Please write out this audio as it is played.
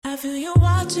feel you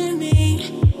watching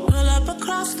me. Pull up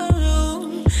across the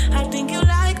room. I think you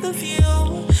like the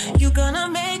view. You gonna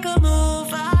make a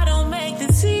move. I don't make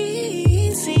this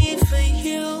easy for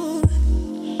you.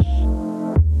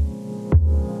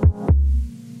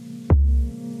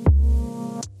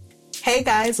 Hey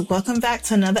guys, welcome back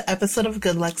to another episode of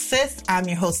Good Luck Sis. I'm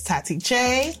your host, Tati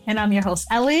J. And I'm your host,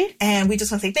 Ellie. And we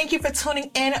just want to say thank you for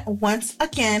tuning in once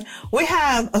again. We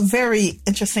have a very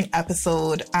interesting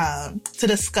episode to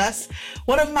discuss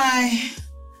one of my,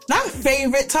 not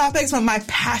favorite topics, but my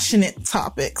passionate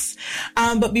topics.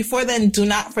 But before then, do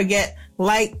not forget,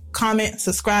 like, comment,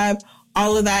 subscribe,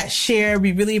 all of that, share.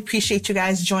 We really appreciate you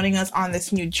guys joining us on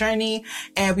this new journey.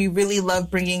 And we really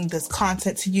love bringing this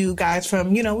content to you guys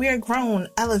from, you know, we are grown,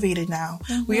 elevated now.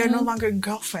 Mm-hmm. We are no longer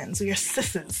girlfriends. We are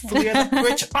sisters. We are the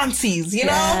rich aunties, you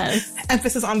know?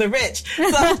 Emphasis on the rich.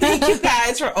 So thank you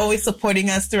guys for always supporting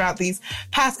us throughout these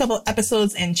past couple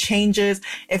episodes and changes.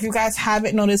 If you guys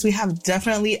haven't noticed, we have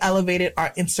definitely elevated our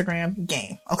Instagram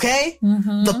game. Okay?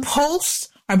 Mm-hmm. The posts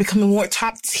are becoming more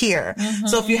top tier. Mm-hmm.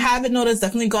 So if you haven't noticed,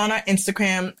 definitely go on our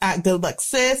Instagram at Good Luck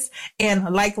Sis and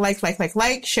like,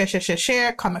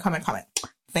 share, comment.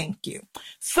 Thank you.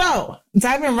 So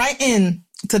diving right in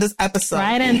to this episode.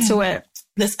 Right into it.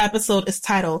 This episode is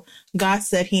titled, God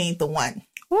Said He Ain't the One.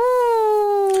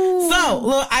 Woo! So,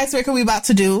 little icebreaker we about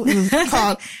to do is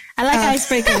called I like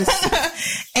icebreakers.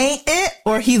 Ain't it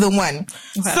or he the one?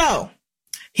 Okay. So,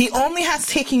 he only has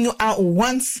taken you out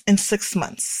once in 6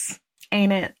 months.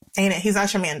 Ain't it? Ain't it? He's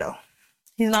not your man, though.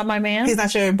 He's not my man? He's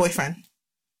not your boyfriend.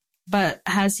 But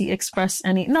has he expressed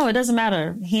any... No, it doesn't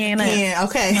matter. He ain't it. Yeah,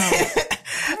 okay.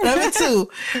 No. Number 2,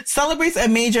 celebrates a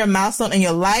major milestone in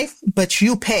your life, but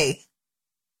you pay.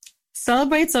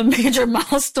 Celebrates a major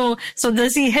milestone. So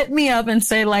does he hit me up and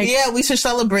say, like... Yeah, we should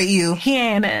celebrate you. He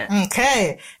ain't it.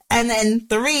 Okay. And then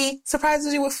 3,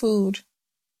 surprises you with food.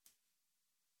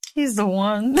 He's the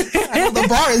one. I know the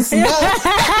bar is food.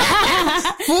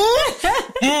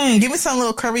 Give me some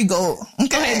little curry gold.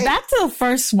 Okay, back to the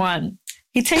first one.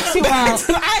 He takes you out.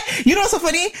 You know what's so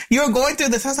funny? You were going through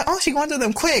this. I was like, oh, she's going through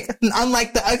them quick.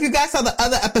 Unlike if you guys saw the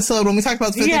other episode when we talked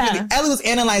about 50-50, Ellie was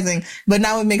analyzing, but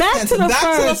now it makes sense.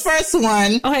 Back to the first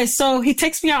one. Okay, so he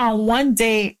takes me out on one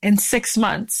date in 6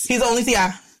 months. He's only,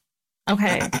 yeah.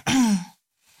 Okay.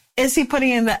 Is he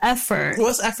putting in the effort?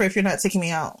 What's effort if you're not taking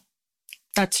me out?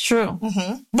 That's true.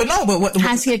 Mm-hmm. But what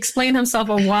has he explained himself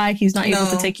of why he's not able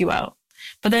to take you out?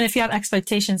 But then if you have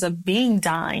expectations of being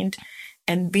dined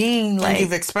and being like... And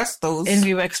you've expressed those.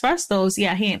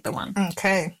 Yeah, he ain't the one.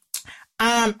 Okay.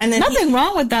 And then nothing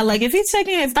wrong with that. Like, if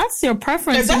that's your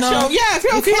preference, if that's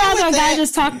if you rather a guy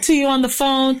just talk to you on the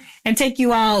phone and take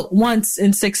you out once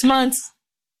in 6 months,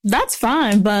 that's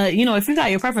fine. But, you know, if you got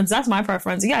your preference, that's my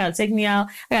preference. You gotta take me out.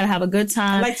 I gotta have a good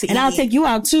time. And I'll take you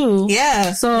out too.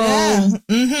 Yeah. So. Yeah.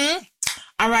 Mm-hmm.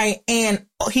 All right. And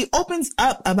he opens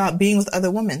up about being with other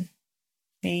women.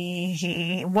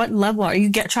 What level are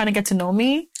you trying to get to know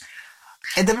me?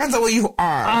 It depends on where you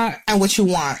are and what you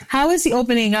want. How is he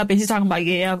opening up? Is he talking about,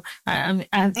 I'm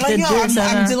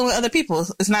dealing with other people.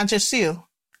 It's not just you.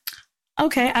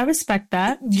 Okay. I respect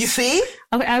that. You see?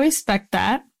 Okay. I respect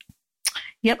that.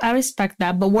 Yep, I respect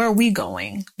that. But where are we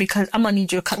going? Because I'm going to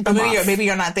need you to cut them off. Maybe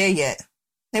you're not there yet.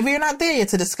 Maybe you're not there yet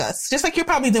to discuss. Just like you're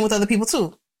probably dealing with other people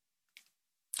too.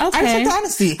 Okay. I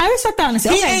respect honesty.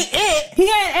 Okay. He ain't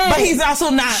it. But he's also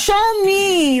not. Show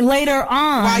me later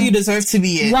on. Why you deserve to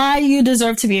be it.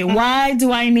 Mm-hmm. Why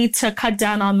do I need to cut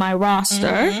down on my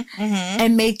roster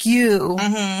and make you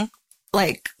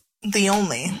like... The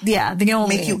only. Yeah, the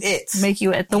only. Make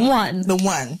you it. The one. The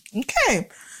one. Okay.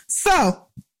 So...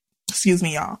 Excuse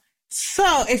me, y'all.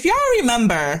 So, if y'all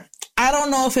remember, I don't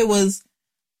know if it was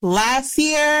last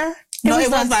year. It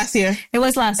was last year. It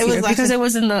was last year because it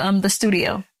was in the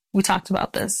studio. We talked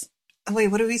about this. Wait,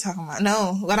 what are we talking about?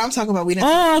 No, what I'm talking about, we didn't.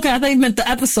 Oh, okay. I thought you meant the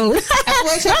episode.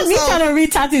 Which episode? Me trying to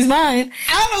read Tati's mind.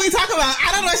 I don't know what we're talking about.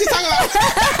 I don't know what she's talking about. So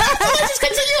let's just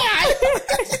continue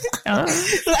on.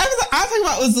 The episode I'm talking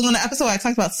about was the episode where I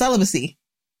talked about celibacy.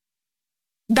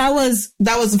 That was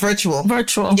virtual.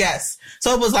 Virtual. Yes.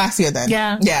 So it was last year then.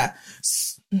 Yeah. Yeah.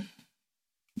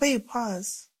 Wait,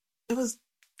 pause. It was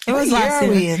last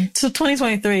year. So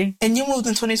 2023. And you moved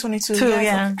in 2022.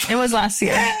 Yeah. It was last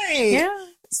year. Hey. Yeah.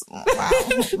 Wow.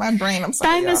 My brain, I'm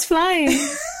sorry. Time is flying.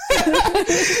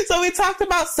 So we talked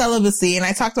about celibacy, and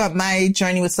I talked about my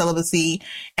journey with celibacy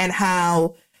and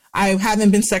how I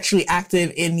haven't been sexually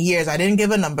active in years. I didn't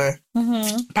give a number.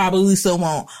 Mm-hmm. Probably still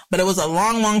won't. But it was a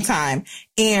long, long time.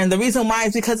 And the reason why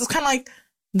is because it's kind of like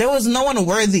there was no one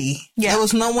worthy. Yeah. There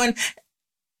was no one.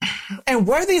 and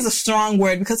worthy is a strong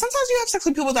word because sometimes you have sex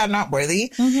with people that are not worthy.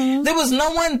 Mm-hmm. There was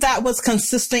no one that was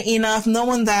consistent enough, no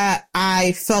one that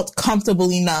I felt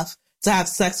comfortable enough to have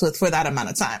sex with for that amount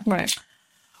of time. Right.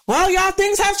 Well, y'all,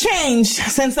 things have changed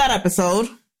since that episode.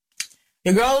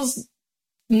 Your girls,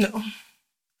 no,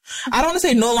 I don't want to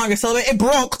say no longer celibate. It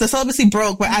broke. The celibacy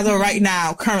broke, but as of right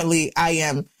now, currently,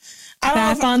 I'm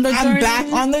back on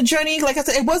the journey. Like I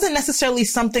said, it wasn't necessarily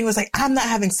something was like, I'm not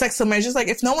having sex somewhere. It's just like,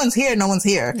 if no one's here, no one's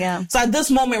here. Yeah. So at this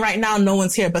moment right now, no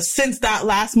one's here. But since that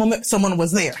last moment, someone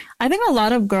was there. I think a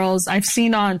lot of girls I've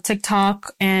seen on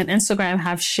TikTok and Instagram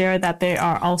have shared that they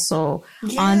are also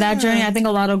on that journey. I think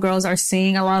a lot of girls are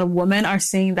seeing, a lot of women are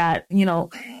seeing that, you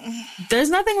know, there's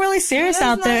nothing really serious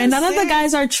out there. And none of the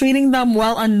guys are treating them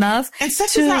well enough. And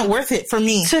sex is not worth it for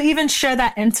me. To even share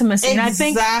that intimacy.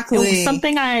 Exactly. And I think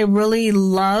something I really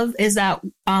love is that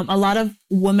a lot of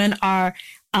women are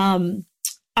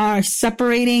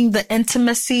separating the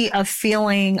intimacy of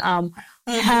feeling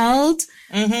held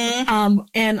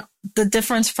and the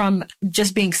difference from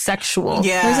just being sexual.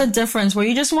 Yeah. There's a difference where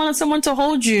you just wanted someone to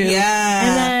hold you.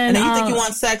 Yeah. And then you think you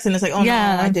want sex and it's like, oh no,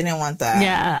 I didn't want that.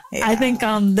 Yeah. I think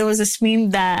there was this meme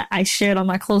that I shared on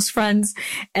my close friends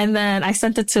and then I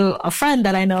sent it to a friend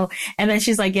that I know and then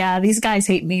she's like, yeah, these guys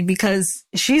hate me because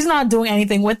she's not doing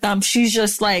anything with them. She's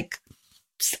just like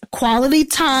quality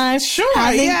time. Sure,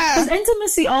 because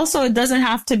intimacy also, it doesn't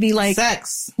have to be like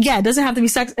sex. Yeah, it doesn't have to be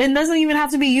sex. It doesn't even have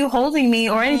to be you holding me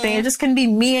or anything. It just can be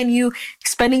me and you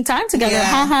spending time together.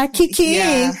 Haha,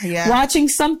 kikiing, watching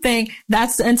something.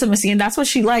 That's the intimacy, and that's what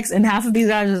she likes. And half of these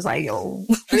guys are just like, yo,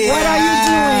 what are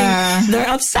you doing? They're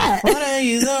upset. What are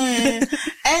you doing?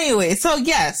 Anyway, so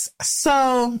yes.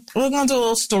 So we're gonna do a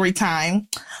little story time.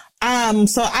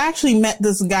 So I actually met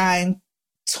this guy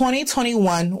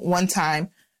 2021 one time,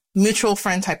 mutual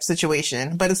friend type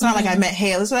situation, but it's not like I met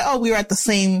Hale. It's like, oh, we were at the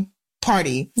same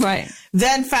party. Right.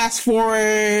 Then fast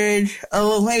forward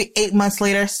maybe 8 months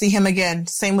later, see him again.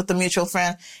 Same with the mutual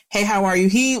friend. Hey, how are you?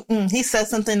 He said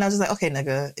something. And I was just like, okay,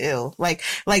 nigga, ew. Like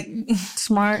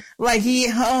smart. Like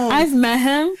I've met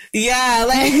him. Yeah.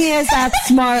 Like and he is that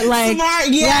smart. Like smart.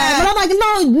 Yeah. But I'm like,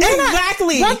 no,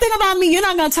 exactly. One thing about me, you're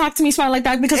not going to talk to me smart like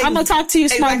that because I'm going to talk to you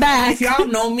smart back. If y'all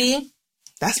know me,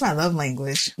 that's my love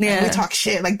language. Yeah. We talk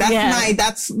shit. Like, I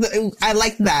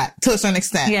like that to a certain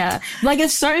extent. Yeah. Like,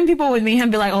 if certain would with me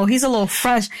and be like, oh, he's a little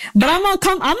fresh, but I'm going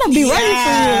to be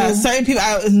ready for you. Certain people,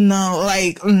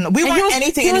 we want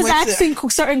anything. He was asking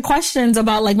certain questions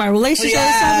about, like, my relationship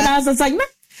and stuff, and I was just like,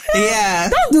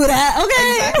 man, don't do that,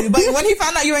 okay? Exactly. But when he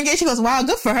found out you were engaged, he goes, wow,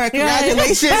 good for her.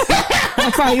 Congratulations.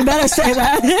 That's right. You better say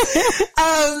that.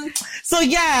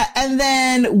 And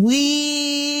then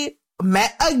we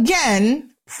met again.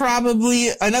 Probably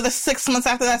another 6 months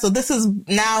after that. So this is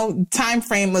now time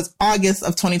frame was August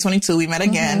of 2022. We met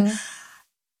again. Mm-hmm.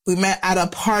 We met at a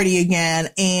party again.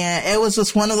 And it was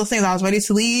just one of those things. I was ready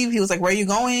to leave. He was like, where are you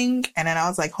going? And then I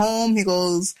was like, home. He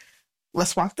goes,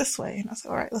 let's walk this way. And I said,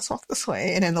 all right, let's walk this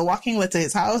way. And then the walking led to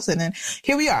his house. And then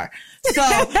here we are. So,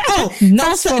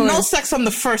 no sex on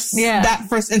the first, that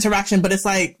first interaction. But it's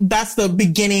like, that's the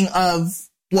beginning of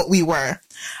what we were.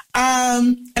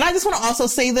 And I just want to also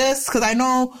say this because I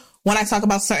know when I talk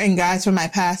about certain guys from my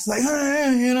past, like,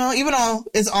 even though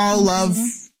it's all love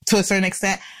to a certain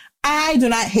extent, I do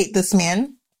not hate this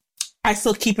man. I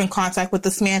still keep in contact with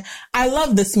this man. I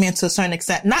love this man to a certain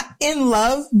extent, not in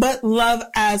love, but love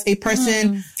as a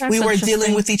person. We were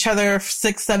dealing with each other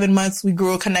 6-7 months. We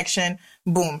grew a connection.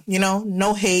 Boom,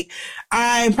 no hate.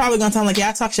 I'm probably gonna sound like,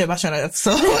 I talk shit about Shana.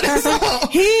 So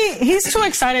he's too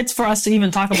excited for us to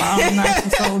even talk about him in that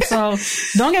episode. So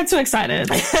don't get too excited.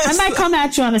 I might come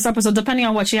at you on this episode depending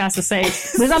on what she has to say,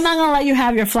 because I'm not gonna let you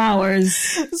have your flowers.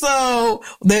 So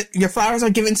your flowers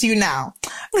are given to you now.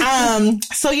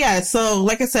 So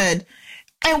like I said,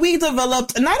 and we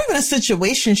developed not even a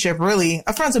situationship, really,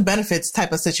 a friends with benefits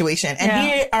type of situation. And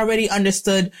he already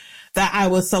understood that I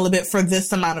was celibate for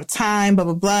this amount of time, blah,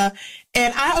 blah, blah.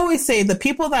 And I always say the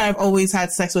people that I've always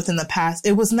had sex with in the past,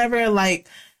 it was never like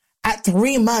at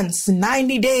 3 months,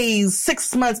 90 days,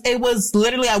 6 months. It was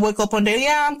literally, I woke up one day,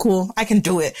 I'm cool. I can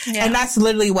do it. Yeah. And that's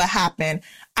literally what happened.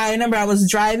 I remember I was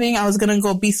driving. I was going to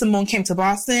go. B. Simone came to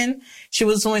Boston. She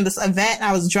was doing this event.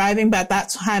 I was driving, but at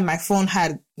that time my phone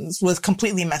was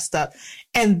completely messed up.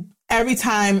 And every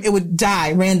time it would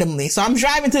die randomly. So I'm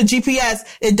driving to the GPS,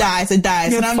 it dies.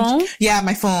 Your phone? Yeah,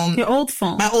 my phone. Your old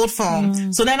phone. My old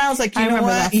phone. So then I was like, you know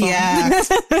what? Yeah.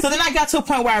 So then I got to a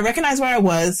point where I recognized where I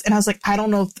was and I was like, I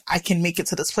don't know if I can make it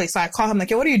to this place. So I called him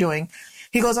like, yo, what are you doing?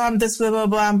 He goes, I'm this, blah, blah,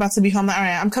 blah. I'm about to be home. All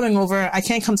right, I'm coming over. I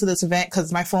can't come to this event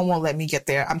because my phone won't let me get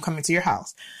there. I'm coming to your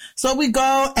house. So we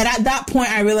go. And at that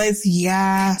point, I realized,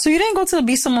 yeah. So you didn't go to the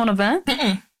Be Simone event?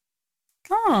 Mm-mm.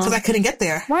 Oh. Because I couldn't get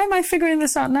there. Why am I figuring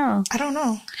this out now? I don't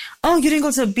know. Oh, you didn't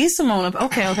go to the Be Simone.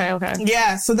 Okay.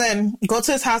 Yeah. So then go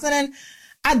to his house. And then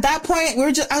at that point,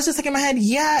 I was just like in my head,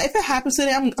 yeah, if it happens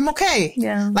today, I'm okay.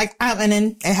 Yeah. Like, and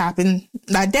then it happened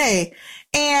that day.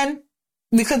 And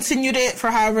we continued it for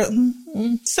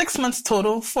 6 months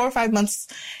total, 4 or 5 months.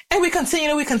 And we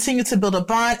continued to build a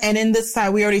bond. And in this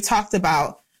side, we already talked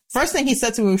about, first thing he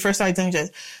said to me when we first started doing this,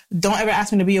 don't ever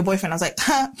ask me to be your boyfriend. I was like,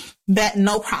 bet,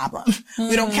 no problem.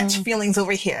 We don't catch feelings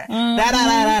over here. And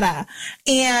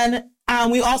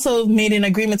we also made an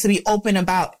agreement to be open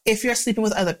about if you're sleeping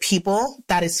with other people,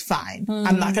 that is fine.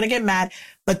 I'm not going to get mad,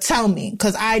 but tell me,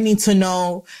 because I need to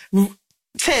know.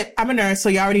 Tip, I'm a nurse, so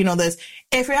you already know this.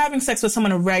 If you're having sex with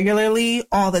someone regularly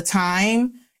all the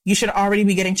time, you should already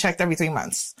be getting checked every 3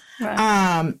 months. Right.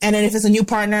 And then if it's a new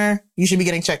partner, you should be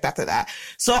getting checked after that.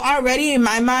 So already in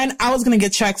my mind, I was going to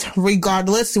get checked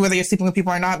regardless whether you're sleeping with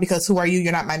people or not, because who are you?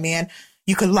 You're not my man.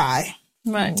 You could lie.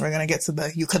 Right. We're going to get to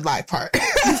the you could lie part.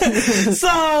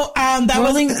 So,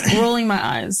 that rolling my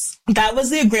eyes. That was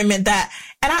the agreement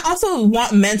and I also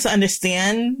want men to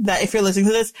understand that if you're listening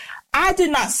to this, I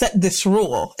did not set this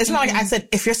rule. It's not like I said,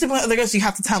 if you're sleeping with other girls, you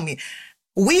have to tell me.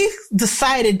 We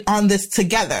decided on this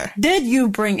together. Did you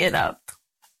bring it up?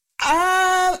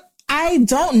 I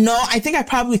don't know. I think I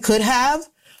probably could have.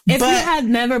 If you had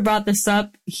never brought this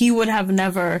up, he would have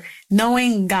never,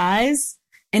 knowing guys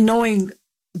and knowing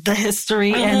the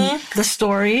history and the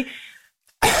story.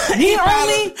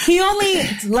 He only,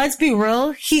 let's be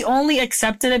real, he only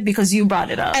accepted it because you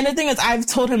brought it up. And the thing is, I've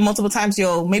told him multiple times,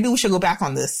 yo, maybe we should go back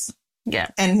on this. Yeah.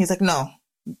 And he's like, no.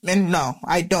 And no,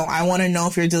 I don't. I want to know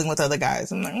if you're dealing with other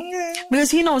guys. I'm like, okay.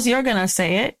 Because he knows you're going to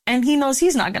say it, and he knows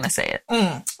he's not going to say it.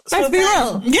 Let's be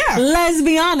real. Yeah. Let's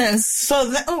be honest. So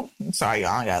then, sorry,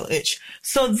 y'all, I got a itch.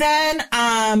 So then,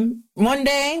 one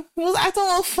day, he was acting a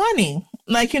little funny.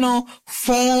 Like,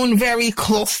 phone very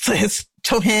close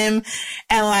to him.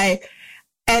 And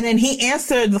then he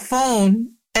answered the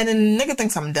phone, and then the nigga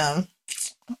thinks I'm dumb.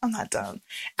 I'm not dumb.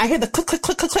 I hear the click, click,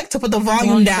 click, click, click to put the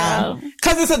volume down.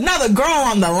 Because it's another girl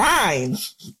on the line.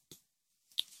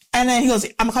 And then he goes,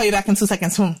 I'm going to call you back in 2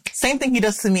 seconds. Same thing he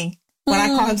does to me. When I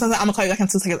call him something, I'm going to call you back in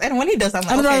 2 seconds. And when he does, I'm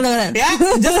like, okay. Yeah,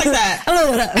 just like that.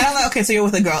 And I'm like, okay, so you're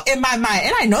with a girl. In my mind.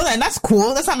 And I know that, and that's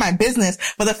cool. That's not my business.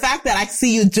 But the fact that I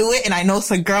see you do it, and I know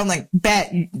it's a girl, I'm like,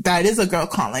 bet that is a girl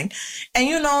calling. And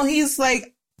he's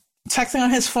like, texting on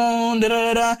his phone,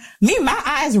 Me, my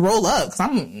eyes roll up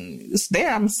because it's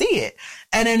there. I'm see it.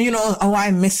 And then, oh, I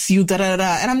miss you, And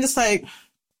I'm just like,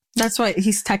 that's why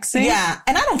he's texting. Yeah.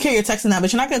 And I don't care you're texting that,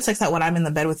 but you're not going to text that when I'm in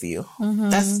the bed with you.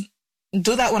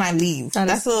 Do that when I leave.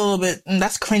 That's a little bit,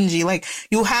 that's cringy. Like,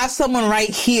 you have someone right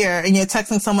here and you're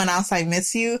texting someone else, I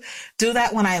miss you. Do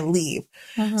that when I leave.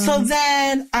 So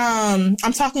then, I'm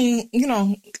talking,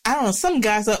 I don't know, some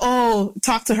guys are,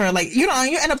 talk to her. Like, you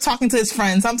end up talking to his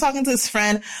friends. I'm talking to his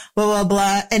friend, blah, blah,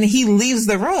 blah. And he leaves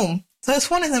the room. So his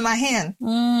phone is in my hand. In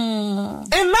my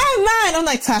mind, I'm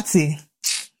like, Tati,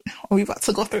 are we about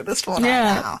to go through this phone right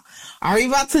now? Are we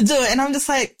about to do it? And I'm just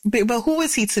like, but who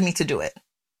is he to me to do it?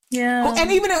 Yeah.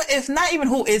 And even if not even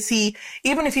who is he,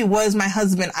 even if he was my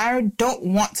husband, I don't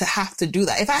want to have to do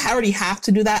that. If I already have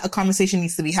to do that, a conversation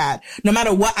needs to be had. No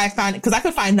matter what I find, because I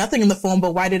could find nothing in the phone,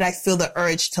 but why did I feel the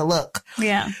urge to look?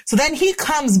 Yeah. So then he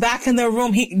comes back in the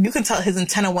room. You can tell his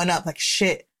antenna went up like,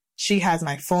 shit, she has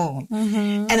my phone.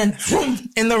 And then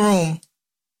in the room,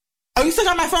 oh, you still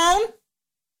got my phone?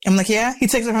 I'm like, yeah. He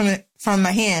takes it from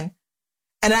my hand.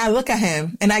 And I look at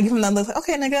him and I give him that look like,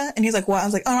 okay, nigga. And he's like, what? I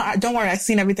was like, oh, don't worry. I've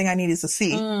seen everything I needed to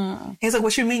see. He's like,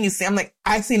 what you mean you see? I'm like,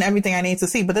 I've seen everything I need to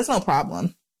see, but there's no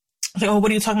problem. He's like, oh,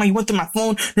 what are you talking about? You went through my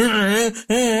phone.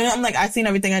 I'm like, I've seen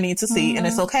everything I need to see and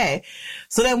it's okay.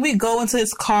 So then we go into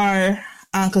his car,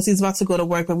 cause he's about to go to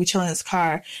work, but we chill in his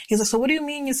car. He's like, so what do you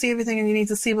mean you see everything you need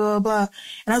to see, blah, blah, blah.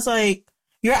 And I was like,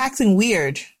 you're acting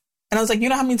weird. And I was like, you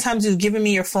know how many times you've given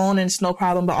me your phone and it's no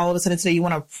problem, but all of a sudden today you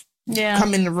want to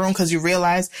come in the room because you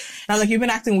realize. And I was like, you've been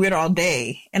acting weird all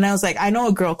day. And I was like, I know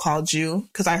a girl called you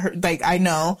because I heard, like, I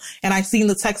know. And I've seen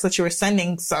the text that you were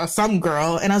sending some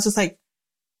girl. And I was just like,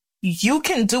 you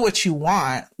can do what you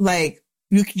want. Like,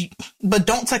 but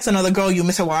don't text another girl you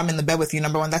miss her while I'm in the bed with you.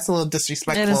 Number one, that's a little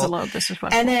disrespectful. It is a little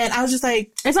disrespectful. And then I was just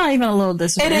like, it's not even a little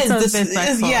disrespectful. It is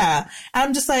disrespectful. Yeah. And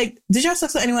I'm just like, did you have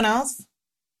sex with anyone else?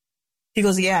 He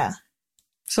goes, yeah.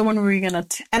 So when were you gonna?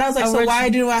 And I was like, so why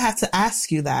do I have to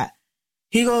ask you that?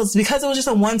 he goes, because it was just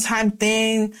a one-time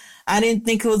thing, I didn't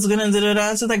think it was gonna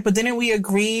da-da-da. So like, but didn't we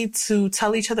agree to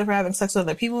tell each other for having sex with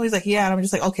other people? He's like, yeah. And I'm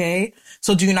just like, okay.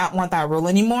 So do you not want that rule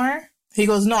anymore? He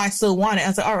goes, no, I still want it. I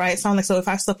was like, all right. So I'm like, so if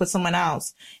I slept with someone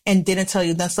else and didn't tell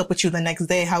you, then slept with you the next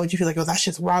day, how would you feel? Like, oh, that's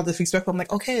just wild, disrespectful. I'm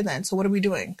like, okay, then. So what are we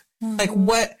doing? Like,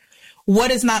 what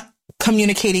is not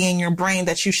communicating in your brain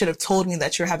that you should have told me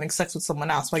that you're having sex with someone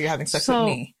else while you're having sex with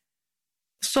me?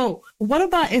 So what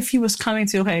about if he was coming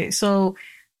to, okay, so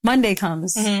Monday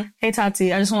comes. Hey,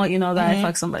 Tati, I just want to let you know that I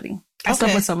fucked somebody. I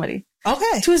slept with somebody.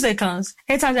 Okay. Tuesday comes.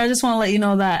 Hey, Tati, I just want to let you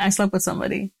know that I slept with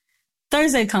somebody.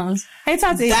 Thursday comes. Hey,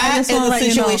 Tati, I just want to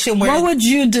let you know. What would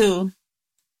you do?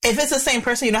 If it's the same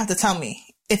person, you don't have to tell me.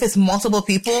 If it's multiple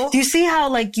people. Do you see how,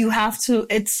 like, you have to,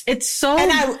 it's so,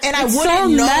 and I wouldn't so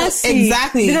know. Messy.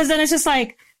 Exactly. Because then it's just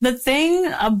like, the thing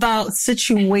about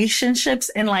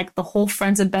situationships and like the whole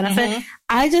friends and benefit,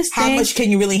 I just think, how much can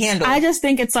you really handle? I just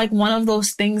think it's like one of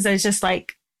those things that's just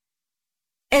like,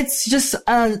 it's just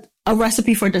a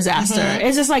recipe for disaster.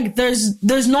 It's just like, there's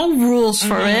no rules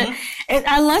for it,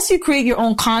 unless you create your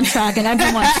own contract and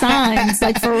everyone signs,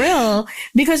 like for real,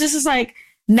 because it's just like,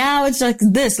 now it's like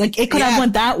this, like it could have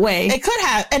went that way. It could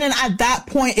have. And then at that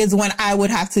point is when I would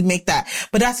have to make that.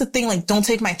 But that's the thing, like, don't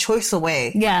take my choice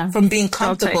away from being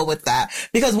comfortable with that.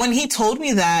 Because when he told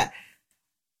me that,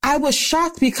 I was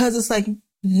shocked because it's like,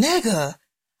 nigga,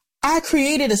 I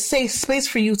created a safe space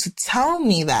for you to tell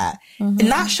me that. And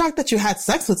not shocked that you had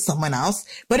sex with someone else,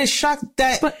 but it's shocked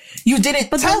that you didn't tell me.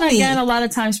 But then again, a lot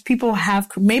of times people have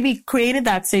maybe created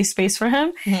that safe space for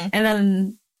him and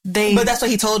then but that's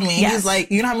what he told me. He's like,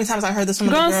 you know how many times I heard this from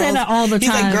the girls? Say that all the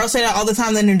time. He's like, girls say that all the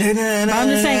time. Then I'm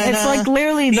just saying, it's like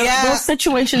literally those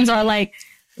situations are like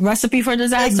recipe for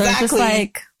disaster. Exactly. It's just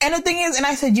like, and the thing is, and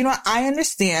I said, you know what? I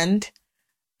understand.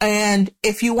 And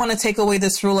if you want to take away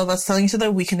this rule of us telling each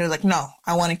other, we can do it. Like, no,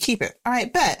 I want to keep it. All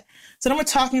right, bet. So then we're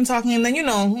talking, and then, you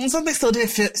know, something still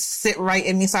didn't sit right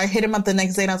in me. So I hit him up the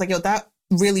next day and I was like, yo, that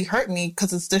really hurt me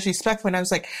because it's disrespectful. And I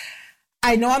was like,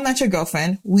 I know I'm not your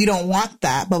girlfriend. We don't want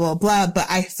that, blah, blah, blah. But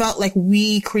I felt like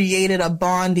we created a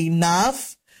bond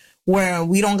enough where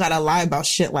we don't got to lie about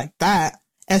shit like that.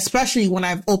 Especially when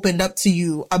I've opened up to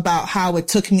you about how it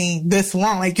took me this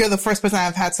long. Like, you're the first person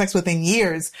I've had sex with in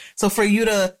years. So for you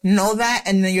to know that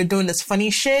and then you're doing this funny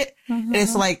shit,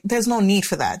 it's like, there's no need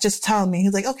for that. Just tell me.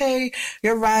 He's like, okay,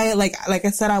 you're right. Like I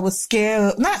said, I was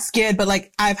scared. Not scared, but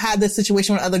like, I've had this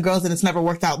situation with other girls and it's never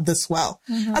worked out this well.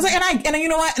 I was like, and you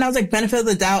know what? And I was like, benefit of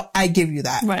the doubt, I give you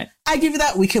that. Right. I give you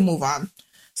that. We can move on.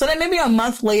 So then maybe a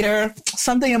month later,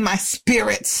 something in my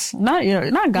spirits. Not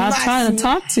God trying to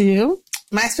talk to you.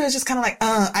 My spirit's just kind of like,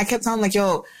 I kept telling him like,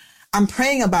 yo, I'm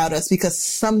praying about us because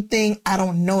something, I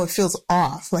don't know, it feels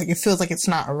off. Like, it feels like it's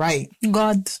not right.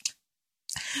 God.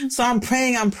 So I'm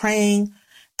praying.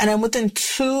 And then within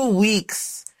 2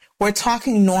 weeks, we're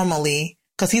talking normally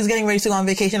because he's getting ready to go on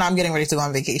vacation. I'm getting ready to go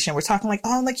on vacation. We're talking like,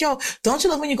 oh, I'm like, yo, don't you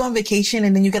love when you go on vacation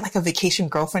and then you get like a vacation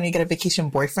girlfriend, you get a vacation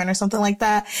boyfriend or something like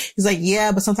that? He's like,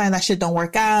 yeah, but sometimes that shit don't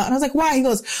work out. And I was like, why? He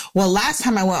goes, well, last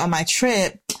time I went on my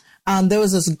trip, there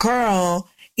was this girl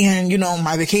and, you know,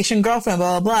 my vacation girlfriend,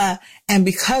 blah, blah, blah. And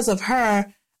because of her,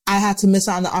 I had to miss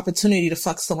out on the opportunity to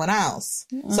fuck someone else.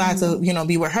 So I had to, you know,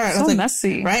 be with her. So I was like,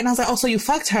 messy. Right? And I was like, oh, so you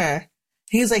fucked her?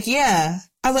 He's like, yeah.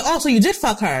 I was like, oh, so you did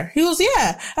fuck her? He goes,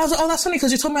 yeah. I was like, oh, that's funny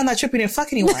because you told me on that trip you didn't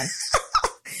fuck anyone.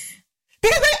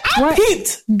 Because I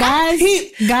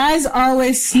peeped. Guys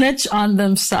always snitch on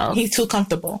themselves. He's too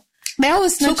comfortable. They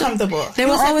always snitch. Too comfortable. They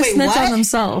will always snitch on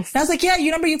themselves. And I was like, yeah, you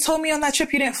remember you told me on that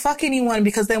trip you didn't fuck anyone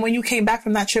because then when you came back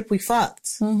from that trip, we fucked.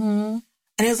 And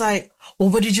he was like, well,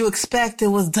 what did you expect? It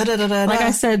was da-da-da-da-da. Like I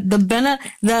said,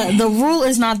 the rule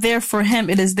is not there for him.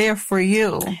 It is there for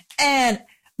you. And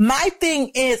my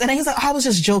thing is, and then he's like, oh, I was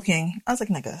just joking. I was like,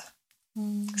 nigga.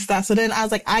 Stop. So then I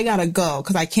was like, I gotta go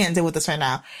because I can't deal with this right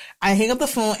now. I hang up the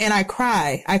phone and I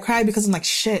cry. I cry because I'm like,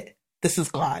 shit, this is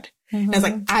God. And I was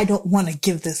like, I don't want to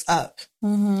give this up.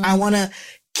 I want to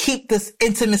keep this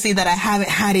intimacy that I haven't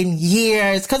had in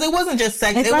years. Cause it wasn't just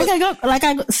sex.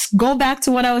 I go back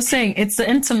to what I was saying. It's the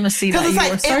intimacy that you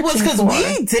were searching for. It was because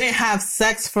we didn't have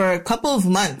sex for a couple of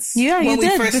months. Yeah, when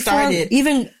we first started.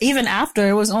 Even after,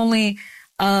 it was only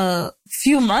a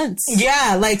few months.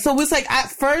 Yeah, like, so it was like at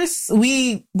first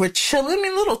we were chilling, I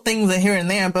mean, little things here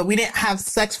and there, but we didn't have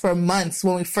sex for months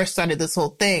when we first started this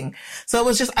whole thing. So it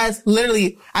was just us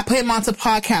literally, I put him onto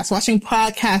podcasts, watching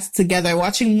podcasts together,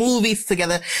 watching movies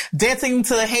together, dancing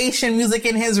to Haitian music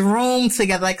in his room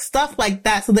together, like stuff like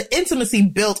that. So the intimacy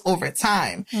built over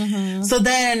time. So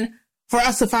then for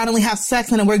us to finally have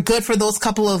sex and then we're good for those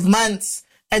couple of months,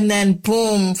 And then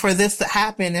boom, for this to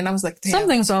happen. And I was like, damn.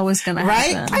 Something's always going to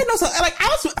happen. Right? I know. So like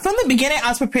from the beginning, I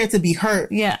was prepared to be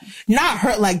hurt. Yeah. Not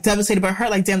hurt like devastated, but hurt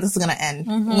like, damn, this is going to end.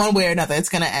 One way or another. It's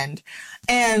going to end.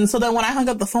 And so then when I hung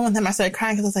up the phone with him, I started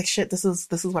crying because I was like, shit, this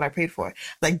is what I prayed for.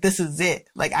 Like, this is it.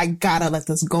 Like, I gotta let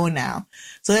this go now.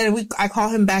 So then I call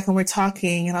him back and we're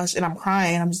talking and I'm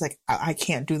crying. I'm just like, I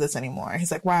can't do this anymore.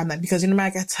 He's like, why? I'm like, because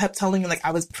like I kept telling you, like,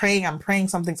 I'm praying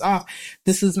something's off.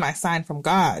 This is my sign from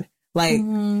God. Like,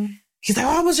 he's like,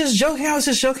 oh, I was just joking. I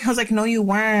was like, no, you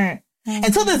weren't.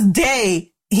 And to this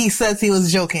day, he says he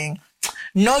was joking.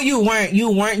 No, you weren't. You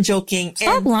weren't joking.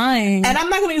 Stop lying. And I'm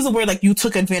not going to use the word like you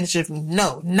took advantage of me.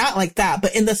 No, not like that.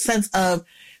 But in the sense of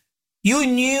you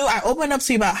knew, I opened up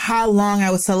to you about how long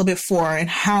I was celibate for and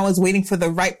how I was waiting for the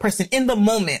right person in the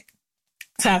moment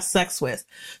to have sex with.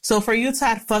 So for you to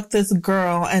have fucked this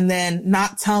girl and then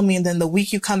not tell me, and then the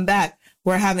week you come back,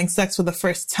 we're having sex for the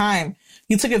first time.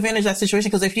 You took advantage of that situation,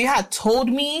 because if you had told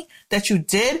me that you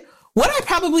did, would I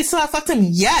probably still have fucked him?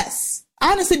 Yes.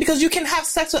 Honestly, because you can have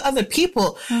sex with other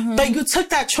people, but you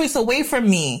took that choice away from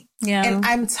me. Yeah. And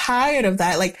I'm tired of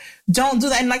that. Like, don't do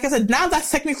that. And like I said, now that's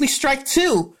technically strike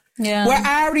 2. Yeah. Where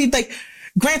I already, like,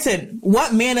 granted,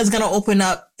 what man is going to open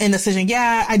up in the decision?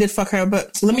 Yeah, I did fuck her,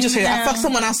 but let me just say, I fucked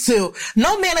someone else too.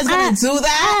 No man is going to do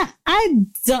that. I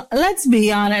don't, let's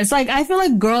be honest. Like, I feel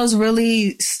like girls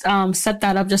really, set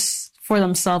that up just for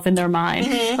themselves in their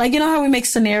mind. Like, you know how we make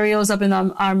scenarios up in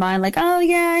our mind, like, oh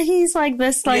yeah, he's like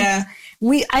this, like,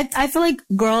 I feel like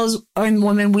girls and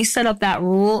women, we set up that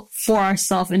rule for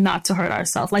ourselves and not to hurt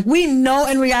ourselves. Like, we know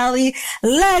in reality,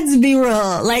 let's be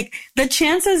real. Like, the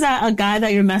chances that a guy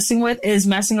that you're messing with is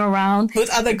messing around with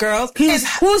other girls,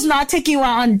 who's not taking you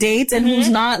out on dates and who's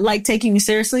not like taking you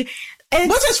seriously.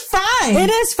 Which is fine. It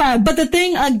is fine. But the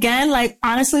thing, again, like,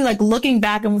 honestly, like, looking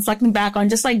back and reflecting back on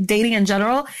just, like, dating in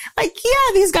general, like,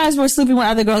 yeah, these guys were sleeping with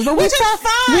other girls. But we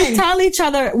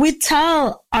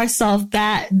tell ourselves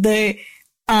that they,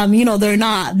 they're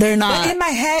not. But in my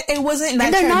head, it wasn't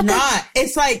that you're not.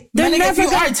 It's like, if you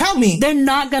are, tell me. They're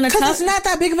not gonna tell. Because it's not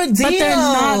that big of a deal. But they're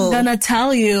not gonna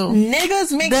tell you.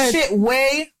 Niggas make shit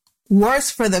way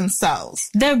worse for themselves.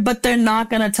 But they're not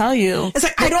gonna tell you. It's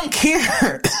like, I don't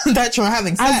care that you're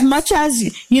having sex. As much as,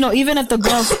 even if the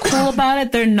girl's cool about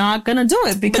it, they're not gonna do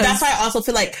it. Because but that's why I also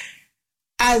feel like,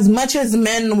 as much as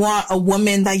men want a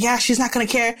woman that, yeah, she's not gonna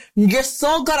care, you're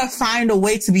still gonna find a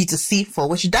way to be deceitful,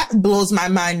 which that blows my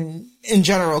mind in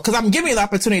general, because I'm giving you the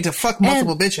opportunity to fuck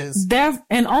multiple bitches.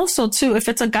 And also, too, if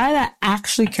it's a guy that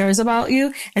actually cares about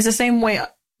you, it's the same way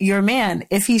your man,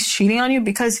 if he's cheating on you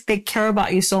because they care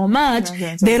about you so much,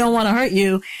 they don't want to hurt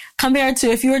you, compared to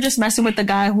if you were just messing with the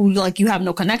guy who, like, you have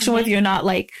no connection with, you're not,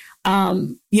 like,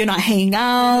 you're not hanging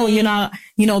out, you're not,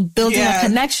 building a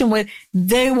connection with,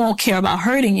 they won't care about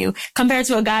hurting you, compared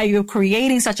to a guy you're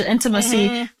creating such an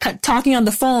intimacy, talking on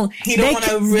the phone.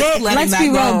 Let's be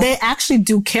real, they actually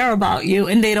do care about you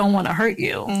and they don't want to hurt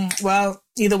you. Well,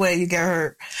 either way, you get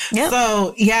hurt. Yep.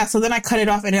 So then I cut it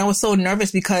off, and I was so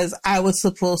nervous because I was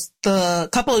a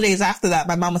couple of days after that,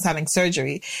 my mom was having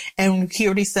surgery, and he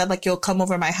already said, like, you'll come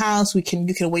over my house, you can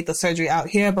wait the surgery out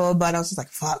here, blah, blah, blah. And I was just like,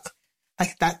 fuck.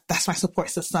 Like, that's my support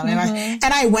system. And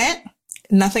I went,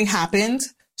 nothing happened,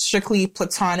 strictly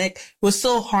platonic. It was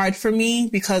still hard for me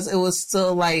because it was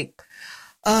still like,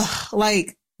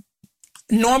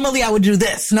 normally I would do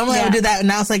this. Normally I would do that. And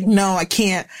now it's like, no, I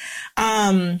can't.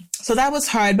 So that was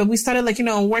hard, but we started, like,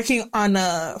 working on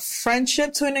a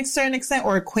friendship to a certain extent,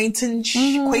 or acquaintances.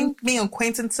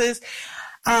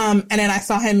 And then I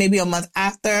saw him maybe a month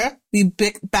after. We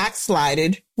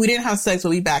backslided. We didn't have sex, but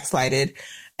we backslided.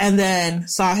 And then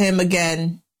saw him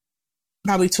again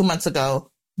probably 2 months ago.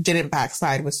 Didn't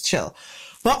backslide, was chill.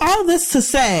 But all this to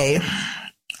say,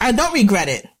 I don't regret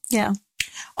it. Yeah.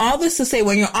 All this to say,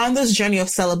 when you're on this journey of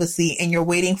celibacy and you're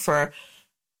waiting for,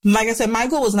 like I said, my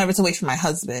goal was never to wait for my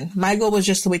husband. My goal was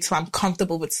just to wait till I'm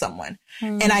comfortable with someone.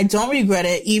 And I don't regret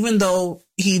it, even though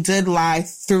he did lie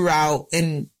throughout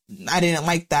and I didn't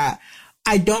like that.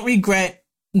 I don't regret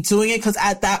doing it, because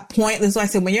at that point, this is why I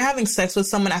said, when you're having sex with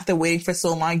someone after waiting for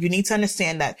so long, you need to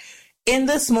understand that in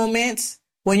this moment,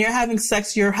 when you're having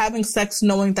sex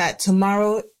knowing that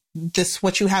tomorrow,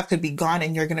 what you have could be gone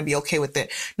and you're going to be okay with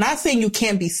it. Not saying you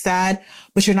can't be sad,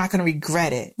 but you're not going to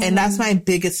regret it. And that's my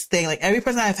biggest thing. Like, every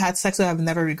person I've had sex with, I've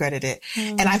never regretted it.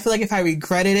 And I feel like if I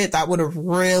regretted it, that would have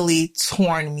really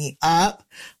torn me up.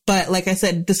 But like I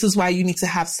said, this is why you need to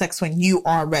have sex when you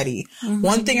are ready.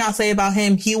 One thing I'll say about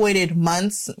him, he waited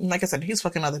months. Like I said, he's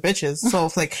fucking other bitches. So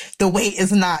if, like, the wait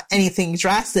is not anything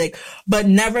drastic, but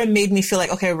never made me feel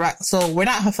like, okay, right, so we're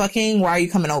not fucking, why are you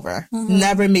coming over?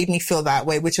 Never made me feel that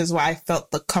way, which is why I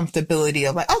felt the comfortability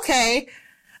of, like, okay,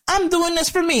 I'm doing this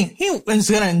for me. He is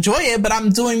going to enjoy it, but I'm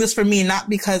doing this for me, not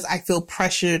because I feel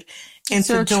pressured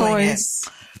into doing it.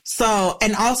 So,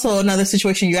 and also another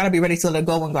situation, you got to be ready to let it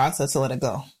go when God says to let it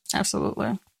go.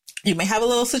 Absolutely. You may have a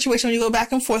little situation where you go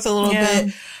back and forth a little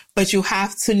bit, but you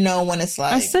have to know when it's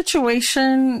like... A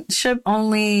situationship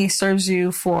only serves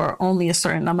you for only a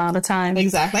certain amount of time.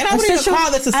 Exactly. And I wouldn't even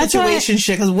call this a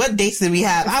situationship, because what dates did we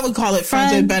have? I would call it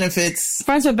friends with benefits.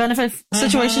 Friends with benefits.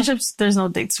 Situationships, there's no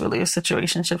dates really with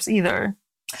situationships either.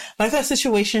 Like that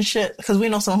situationship, because we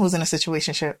know someone who's in a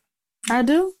situationship. I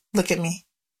do? Look at me.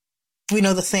 We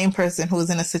know the same person who was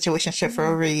in a situationship for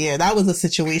over a year. That was a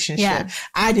situationship. Yeah.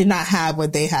 I did not have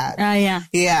what they had. Yeah.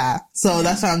 Yeah. So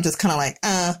that's why I'm just kind of like,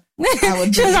 I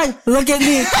would She was like, look at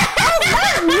me.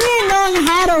 Me knowing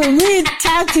how to read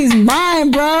Tati's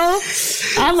mind, bro.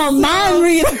 I'm a mind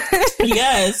reader.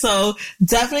 Yeah. So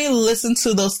definitely listen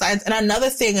to those signs. And another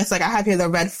thing is like, I have here the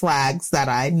red flags that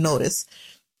I noticed.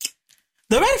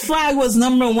 The red flag was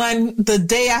number one, the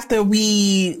day after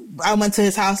I went to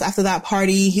his house after that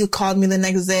party. He called me the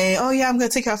next day. Oh yeah, I'm going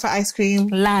to take you out for ice cream.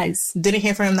 Lies. Didn't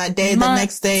hear from him that day. The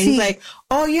next day, he's like,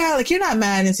 oh yeah, like you're not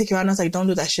mad and take you out. And I was like, don't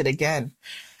do that shit again.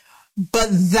 But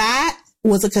that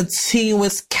was a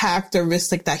continuous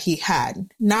characteristic that he had.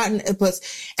 And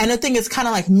the thing is kind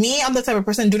of like me, I'm the type of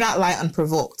person, do not lie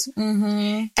unprovoked.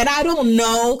 Mm-hmm. And I don't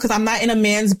know, because I'm not in a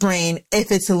man's brain,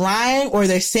 if it's lying or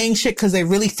they're saying shit because they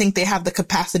really think they have the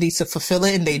capacity to fulfill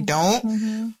it and they don't.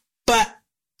 Mm-hmm. But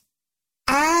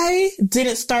I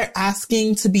didn't start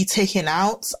asking to be taken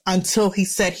out until he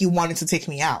said he wanted to take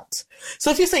me out.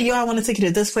 So if you say, yo, I want to take you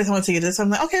to this place, I want to take you to this, I'm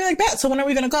like, okay, like that. So when are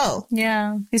we going to go?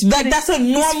 Yeah. That's a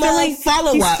normal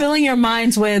follow-up. He's filling your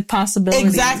minds with possibilities.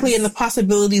 Exactly. And the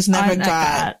possibilities never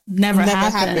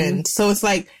happened. So it's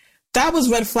like, that was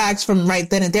red flags from right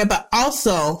then and there. But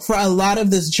also for a lot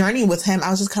of this journey with him, I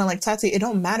was just kind of like, Tati, it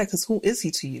don't matter, because who is he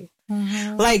to you?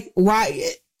 Mm-hmm. Like,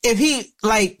 why, if he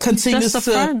like continues to...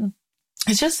 Friend.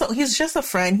 He's just a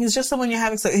friend. He's just someone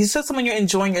he's just someone you're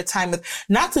enjoying your time with.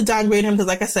 Not to downgrade him, because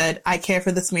like I said, I care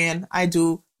for this man. I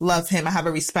do love him. I have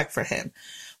a respect for him.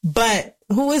 But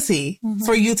who is he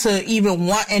for you to even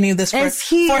want any of this? For his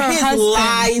husband?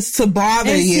 Lies to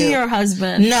bother you. Is he your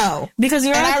husband? No. Because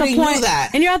you're at the point,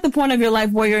 and you're at the point of your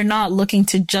life where you're not looking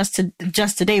to just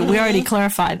today. We already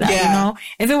clarified that, you know?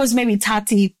 If it was maybe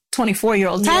Tati,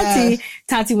 24-year-old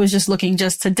Tati was just looking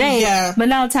just today. Yeah. But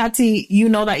now Tati, you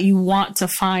know that you want to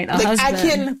find a husband. I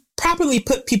can properly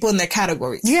put people in their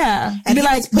categories. Yeah. And be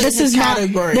like,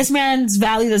 this man's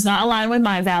value does not align with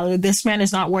my value. This man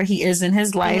is not where he is in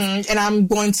his life. Mm-hmm. And I'm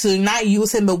going to not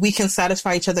use him, but we can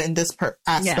satisfy each other in this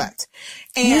aspect.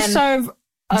 Yeah. And you serve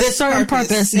a certain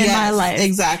purpose in my life.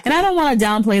 Exactly. And I don't want to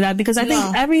downplay that, because I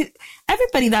think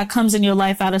everybody that comes in your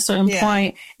life at a certain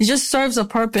point, it just serves a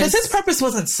purpose. Because his purpose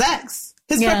wasn't sex.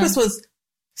 His purpose was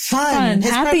fun.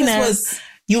 His happiness. Purpose was,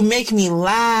 you make me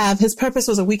laugh. His purpose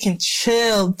was we can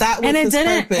chill. That was his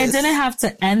purpose. It didn't have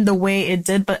to end the way it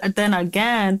did. But then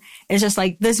again, it's just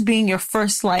like this being your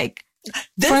first, like,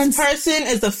 this person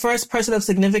is the first person of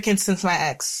significance since my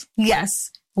ex.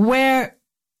 Yes. Where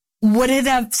would it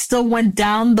have still went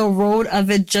down the road of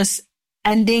it just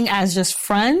ending as just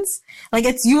friends? Like,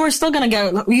 you were still gonna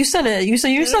get, you said you're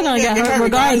still gonna get hurt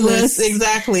regardless.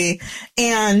 Exactly.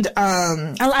 And,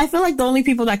 I feel like the only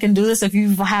people that can do this if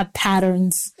you've had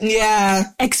patterns. Yeah.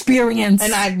 Experience.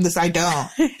 And I don't.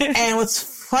 And what's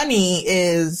funny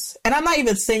is, and I'm not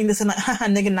even saying this in like, haha,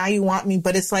 nigga, now you want me,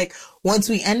 but it's like, once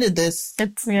we ended this,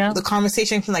 the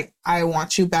conversation was like, I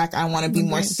want you back. I want to be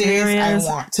more serious.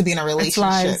 I want to be in a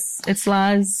relationship. It's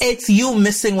lies. It's you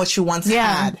missing what you once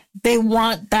had. They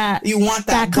want that. You want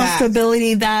that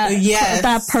comfortability,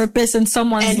 that purpose in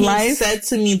someone's life. And he said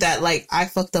to me that, like, I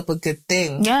fucked up a good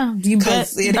thing. Yeah, you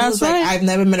bet. That's right. Like, I've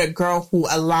never met a girl who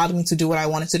allowed me to do what I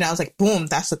wanted to do. And I was like, boom,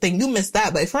 that's the thing. You missed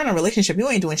that. But if we're in a relationship, you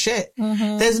ain't doing shit.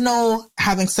 Mm-hmm. There's no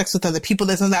having sex with other people.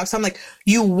 There's no that. So I'm like,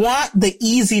 you want the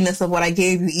easiness of what I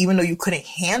gave you, even though you couldn't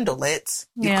handle it.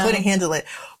 You couldn't handle it.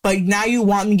 But now you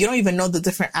want me. You don't even know the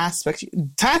different aspects.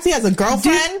 Tati has a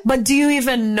girlfriend. Do you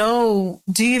even know?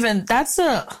 That's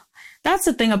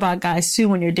the thing about guys too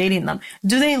when you're dating them.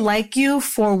 Do they like you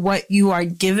for what you are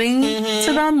giving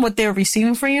to them, what they're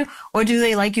receiving from you? Or do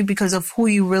they like you because of who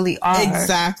you really are?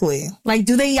 Exactly. Like,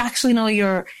 do they actually know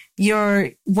your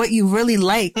what you really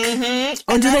like?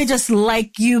 Or do they just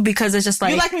like you because it's just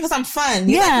like, you like me because I'm fun.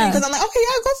 You like me because I'm like, okay,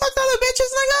 yeah, go fuck the other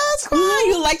bitches, nigga. It's fine.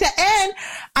 You like that. And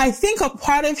I think a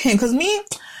part of him, because me,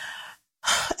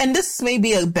 and this may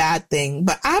be a bad thing,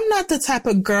 but I'm not the type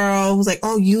of girl who's like,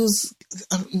 oh, use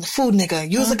food, nigga.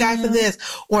 Use a guy for this.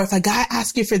 Or if a guy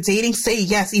asks you for dating, say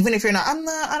yes, even if you're not.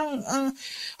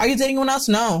 Are you dating anyone else?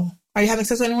 No. Are you having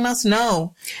sex with anyone else?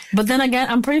 No. But then again,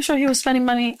 I'm pretty sure he was spending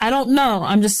money. I don't know.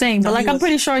 I'm just saying. But I'm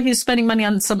pretty sure he's spending money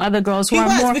on some other girls who are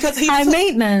more high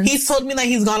maintenance. He's told me that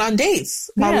he's gone on dates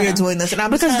while we were doing this. And I'm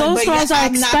because those girls are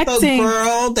expecting. I'm not the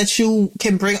girl that you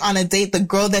can bring on a date, the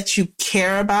girl that you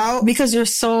care about. Because you're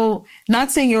so,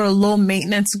 not saying you're a low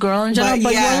maintenance girl in general,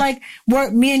 but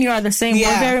you're me and you are the same.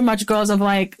 Yeah. We're very much girls of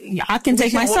like, I can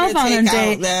take myself on a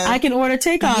date. I can order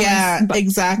takeout. Yeah,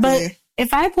 exactly. But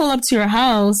if I pull up to your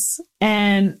house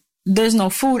and there's no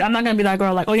food, I'm not going to be that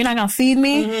girl like, oh, you're not going to feed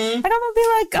me? Like, I'm going to be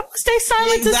like, I'm going to stay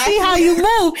silent to see how you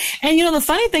move. And you know, the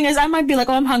funny thing is I might be like,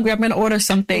 oh, I'm hungry. I'm going to order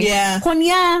something. Yeah.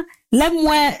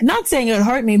 Not saying it would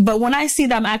hurt me, but when I see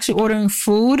that I'm actually ordering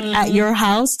food at your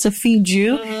house to feed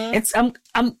you, it's,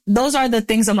 those are the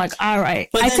things I'm like, all right.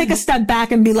 But I take a step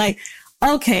back and be like,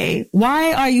 okay,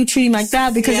 why are you treating like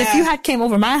that? Because if you had came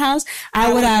over my house,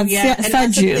 I would have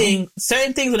fed you.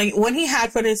 Certain things, like when he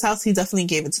had food at his house, he definitely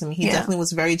gave it to me. He definitely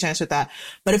was very generous with that.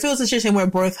 But if it was a situation where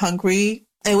we're both hungry,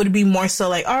 it would be more so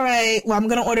like, all right, well, I'm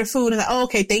going to order food. And like, oh,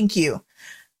 okay, thank you.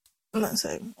 I'm not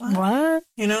saying what?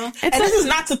 You know? And this is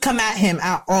not to come at him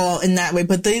at all in that way,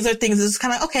 but these are things that's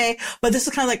kind of like, okay, but this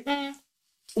is kind of like,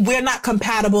 we're not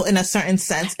compatible in a certain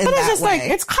sense. But it's just like,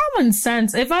 it's common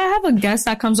sense. If I have a guest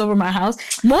that comes over my house,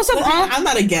 I'm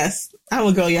not a guest. I'm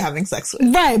a girl you're having sex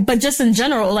with. Right. But just in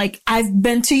general, like I've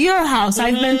been to your house.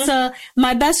 I've been to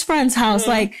my best friend's house.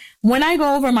 Like when I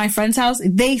go over my friend's house,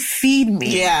 they feed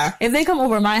me. Yeah. If they come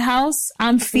over my house,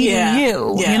 I'm feeding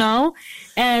you, you know?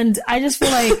 And I just feel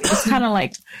like it's kind of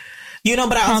like, you know,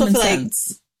 but I also feel sense.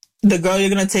 Like, the girl you're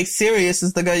going to take serious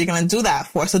is the girl you're going to do that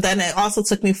for. So then it also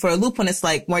took me for a loop when it's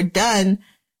like, we're done.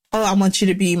 Oh, I want you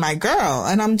to be my girl.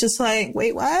 And I'm just like,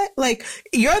 wait, what? Like,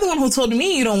 you're the one who told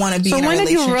me you don't want to be in a relationship.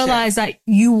 So when did you realize that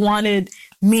you wanted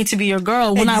me to be your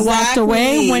girl? When I walked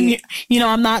away, when you know,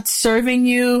 I'm not serving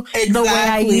you the way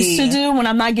I used to do, when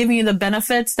I'm not giving you the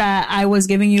benefits that I was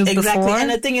giving you before. And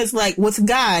the thing is, like, with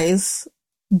guys,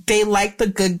 they like the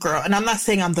good girl. And I'm not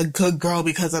saying I'm the good girl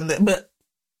because but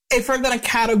if we're going to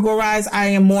categorize, I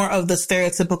am more of the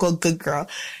stereotypical good girl.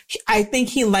 I think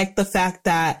he liked the fact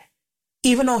that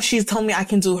even though she's told me I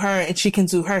can do her and she can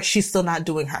do her, she's still not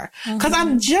doing her. Because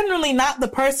I'm generally not the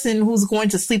person who's going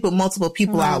to sleep with multiple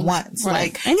people at once.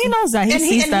 Right. Like, and he knows that.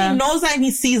 He knows that and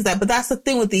he sees that. But that's the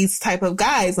thing with these type of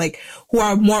guys, like, who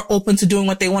are more open to doing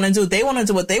what they want to do. They want to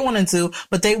do what they want to do,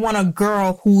 but they want a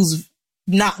girl who's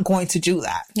not going to do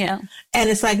that. Yeah. And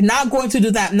it's like, not going to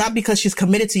do that, not because she's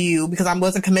committed to you, because I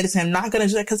wasn't committed to him, not going to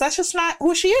do that, because that's just not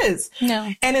who she is.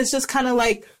 No. And it's just kind of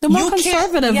like, the more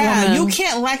conservative woman. You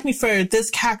can't like me for this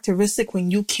characteristic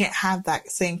when you can't have that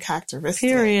same characteristic.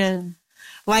 Period.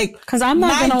 Like, because I'm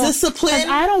not going to discipline.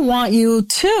 I don't want you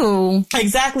to.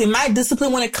 Exactly. My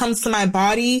discipline when it comes to my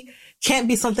body can't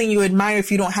be something you admire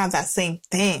if you don't have that same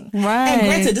thing. Right. And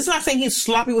granted, this is not saying he's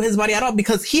sloppy with his body at all,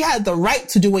 because he had the right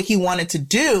to do what he wanted to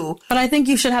do. But I think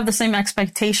you should have the same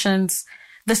expectations.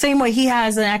 The same way he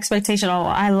has an expectation, oh,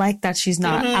 I like that she's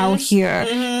not out here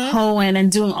hoeing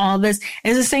and doing all this.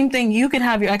 It's the same thing. You can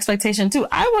have your expectation too.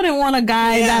 I wouldn't want a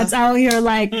guy that's out here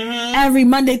like every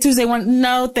Monday, Tuesday,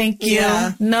 no, thank you.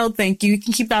 Yeah. No, thank you. You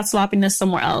can keep that sloppiness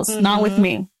somewhere else. Not with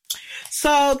me.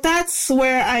 So that's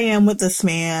where I am with this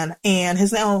man, and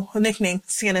his nickname,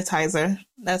 Sanitizer.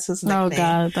 That's his nickname. Oh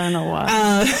God, I know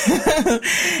why.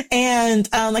 And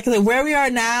like I said, where we are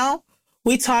now,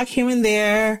 we talk here and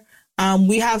there.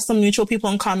 We have some mutual people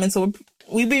in common, so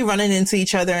we be running into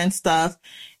each other and stuff.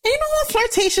 And you know, a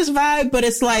flirtatious vibe, but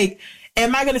it's like,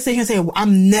 am I going to sit here and say, well,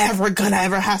 I'm never going to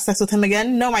ever have sex with him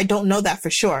again? No, I don't know that for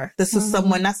sure. This is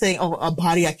someone, not saying, oh, a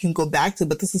body I can go back to,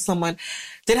 but this is someone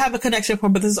did have a connection for,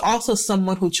 but this is also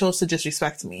someone who chose to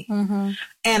disrespect me.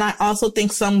 And I also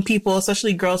think some people,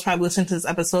 especially girls, probably listen to this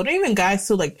episode, or even guys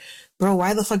too, like, bro,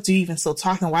 why the fuck do you even still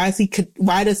talk? And why is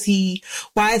he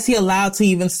allowed to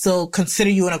even still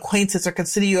consider you an acquaintance or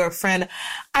consider you a friend?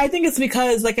 I think it's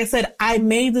because, like I said, I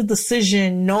made the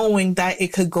decision knowing that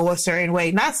it could go a certain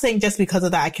way. Not saying just because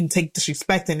of that I can take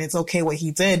disrespect and it's okay what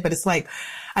he did, but it's like,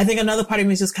 I think another part of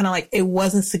me is just kind of like, it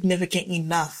wasn't significant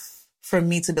enough for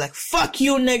me to be like, fuck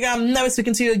you, nigga, I'm never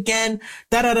speaking to you again,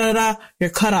 you're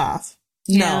cut off.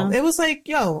 Yeah. No, it was like,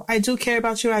 yo, I do care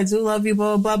about you. I do love you,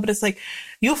 blah, blah, blah. But it's like,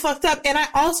 you fucked up. And I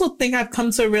also think I've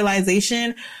come to a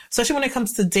realization, especially when it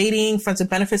comes to dating, friends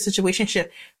with benefits, situationship,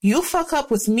 you fuck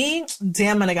up with me.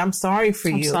 Damn, my nigga, I'm sorry for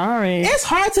you. I'm sorry. It's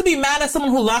hard to be mad at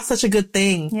someone who lost such a good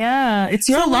thing. Yeah. It's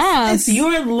your loss. It's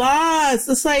your loss.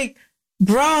 It's like,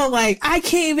 bro, like, I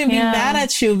can't even be mad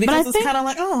at you because it's kind of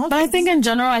like, oh, okay. But I think in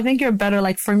general, I think you're better.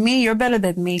 Like, for me, you're better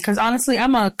than me. Because honestly,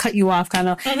 I'm going to cut you off kind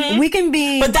of. Mm-hmm. We can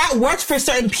be. But that works for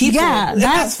certain people. Yeah,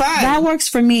 that's fine. That works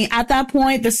for me. At that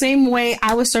point, the same way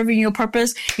I was serving you a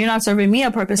purpose, you're not serving me a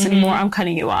purpose anymore. I'm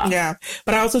cutting you off. Yeah.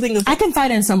 But I also think I can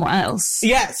fight in somewhere else.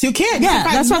 Yes, you can. You can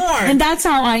fight that's more. And that's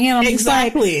how I am. I'm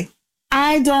exactly. Just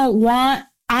like,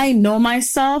 I know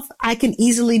myself. I can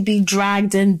easily be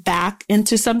dragged back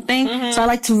into something. Mm-hmm. So I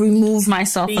like to remove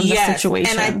myself from the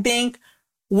situation. And I think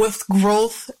with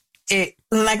growth,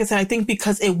 like I said, I think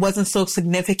because it wasn't so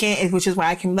significant, which is why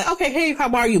I can be like, okay, hey, how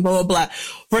are you? Blah, blah, blah.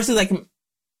 Versus like,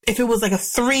 if it was like a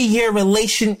 3-year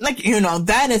relation, like, you know,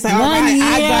 that is like, all right,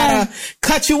 I gotta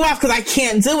cut you off because I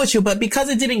can't deal with you. But because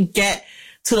it didn't get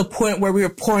to the point where we were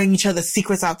pouring each other's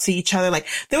secrets out to each other, like,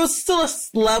 there was still a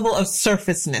level of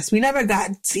surfaceness. We never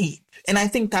got deep. And I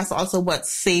think that's also what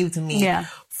saved me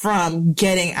from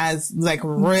getting as, like,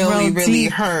 really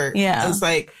hurt. Yeah. It's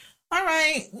like, all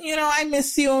right, you know, I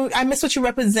miss you. I miss what you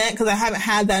represent because I haven't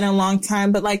had that in a long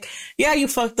time. But like, yeah, you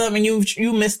fucked up and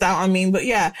you missed out on me. But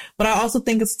yeah, but I also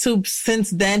think it's too,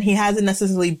 since then, he hasn't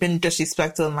necessarily been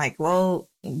disrespectful and like, well,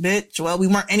 bitch, well, we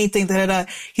weren't anything,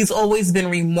 He's always been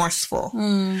remorseful.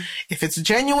 If it's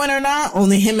genuine or not,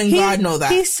 only him and God know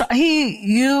that.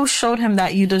 You showed him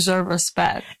that you deserve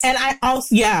respect. And I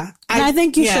also, I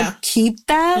think you should keep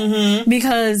that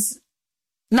because,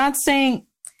 not saying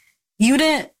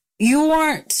you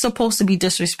weren't supposed to be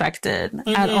disrespected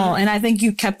at all. And I think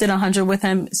you kept it 100 with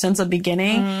him since the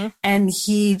beginning. And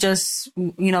he just,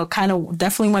 you know, kind of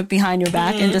definitely went behind your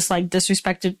back and just like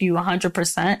disrespected you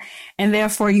 100%. And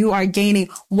therefore you are gaining.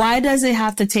 Why does it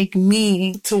have to take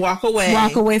me to walk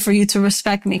away for you to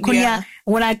respect me?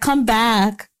 When I come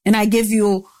back and I give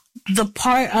you the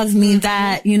part of me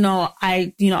that,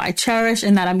 I cherish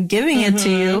and that I'm giving it to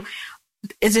you,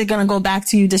 is it going to go back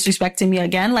to you disrespecting me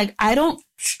again? Like, I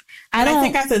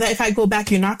think after that, if I go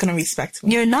back, you're not going to respect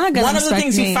me. You're not going to respect me. One of the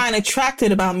things you find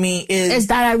attracted about me is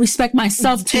that I respect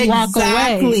myself to walk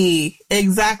away.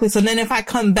 Exactly. So then if I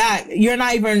come back, you're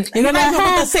not even with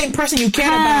the same person you care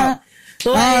about.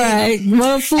 Like, all right.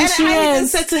 What a fool she is. I even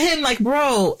said to him, like,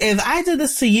 bro, if I did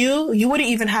this to you, you wouldn't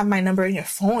even have my number in your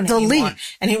phone anymore.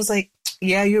 And he was like,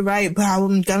 yeah, you're right, but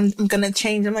I'm gonna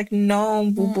change. I'm like,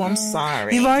 no, boo-boo, I'm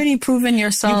sorry. You've already proven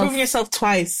yourself. You've proven yourself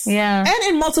twice. Yeah.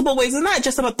 And in multiple ways. It's not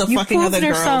just about the fucking other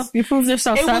girls. You proved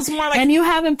yourself. It was more like... And you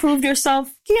haven't proved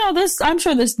yourself. You know, I'm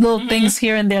sure there's little things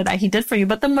here and there that he did for you,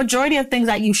 but the majority of things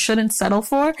that you shouldn't settle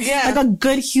for, like a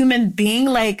good human being,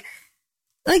 like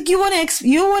you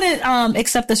wouldn't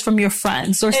accept this from your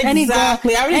friends or any girl.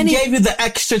 Exactly. I already gave you the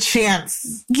extra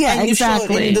chance. Yeah, and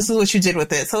exactly. And this is what you did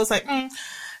with it. So it's like,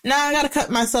 now I gotta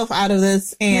cut myself out of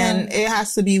this, and it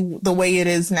has to be the way it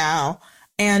is now.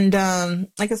 And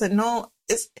like I said,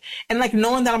 like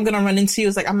knowing that I'm gonna run into you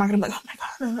is like, I'm not gonna be like,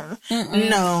 oh my god,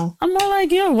 no. I'm more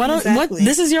like, yo, what?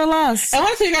 This is your loss. I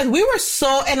want to tell you guys, we were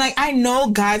so, and like I know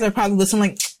guys are probably listening.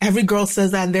 Like every girl says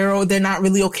that and they're not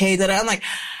really okay. That I'm like,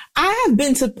 I have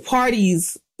been to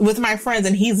parties with my friends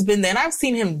and he's been there and I've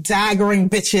seen him daggering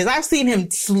bitches. I've seen him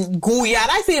gooyat.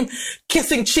 I've seen him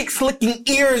kissing cheeks, licking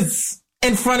ears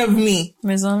in front of me.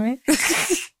 Miss on me.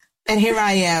 And here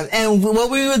I am. And what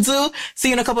we would do, see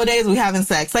you in a couple of days, we having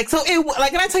sex. Like, so and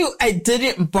I tell you, it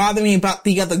didn't bother me about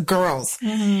the other girls.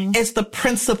 It's the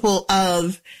principle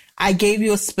of, I gave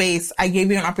you a space, I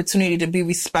gave you an opportunity to be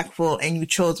respectful, and you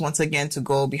chose once again to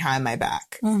go behind my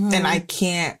back. And I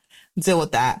can't deal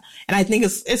with that. And I think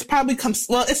it's probably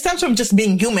it stems from just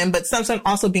being human, but stems from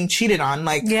also being cheated on.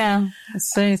 Like,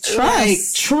 it's trust. Like,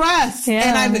 trust.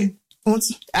 Yeah. And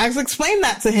I've explained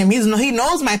that to him. He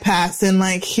knows my past, and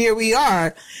like, here we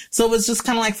are. So it's just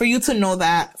kind of like, for you to know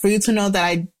that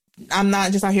I'm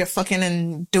not just out here fucking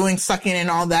and doing sucking and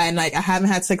all that. And like, I haven't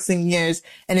had sex in years,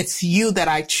 and it's you that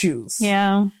I choose.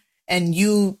 Yeah. And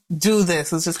you do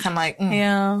this. It's just kind of like,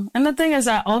 Yeah. And the thing is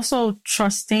that also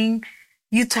trusting,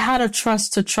 you had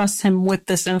to trust him with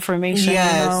this information.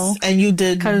 Yes. You know? And you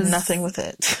did nothing with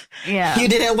it. Yeah. You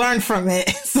didn't learn from it.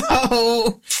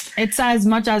 So it's as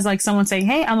much as like someone saying,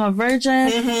 hey, I'm a virgin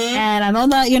and I know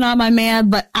that you're not my man,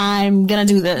 but I'm going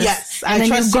to do this. Yes. And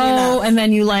then you go and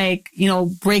then you like,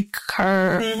 break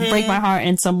my heart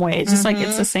in some way. It's just like,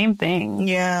 it's the same thing.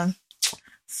 Yeah.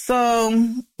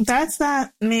 So that's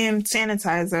that, man,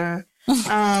 sanitizer.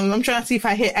 I'm trying to see if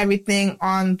I hit everything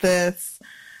on this.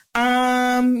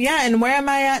 And where am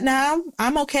I at now?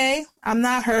 I'm okay. I'm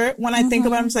not hurt. When I think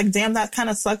about it, I'm just like, damn, that kind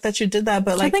of sucked that you did that.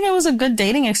 But like, I think it was a good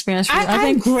dating experience for you.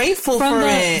 I'm grateful for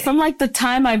it. From like the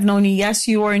time I've known you, yes,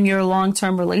 you were in your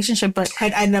long-term relationship, but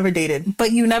I never dated.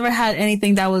 But you never had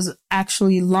anything that was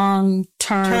actually long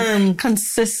long-term,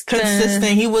 consistent.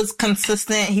 He was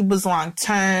consistent. He was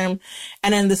long-term.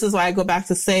 And then this is why I go back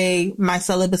to say my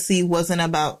celibacy wasn't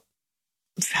about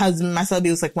husband. My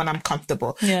celibacy was like when I'm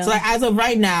comfortable. Yeah. So like as of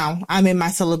right now, I'm in my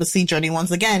celibacy journey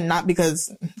once again, not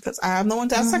because I have no one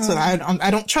to have sex with.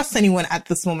 I don't trust anyone at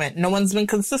this moment. No one's been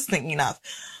consistent enough.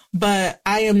 But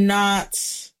I am not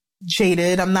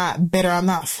jaded. I'm not bitter. I'm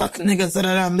not fuck niggas.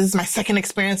 This is my second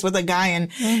experience with a guy, and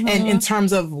in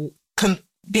terms of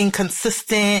being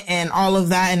consistent and all of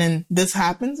that, and then this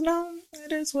happens. No,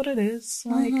 it is what it is.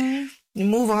 Like you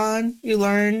move on, you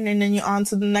learn, and then you're on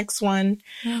to the next one,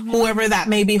 whoever that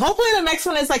may be. Hopefully, the next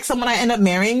one is like someone I end up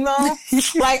marrying, though.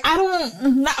 Like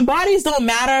bodies don't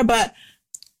matter, but.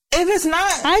 If it's not,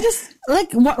 I just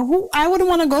like I wouldn't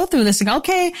want to go through this. Like,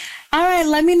 okay, all right,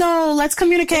 let me know. Let's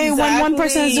communicate when one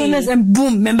person is doing this, and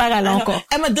boom, me baga loco.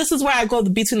 Emma, this is where I go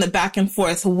between the back and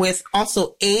forth with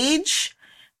also age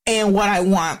and what I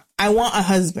want. I want a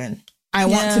husband. I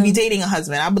want to be dating a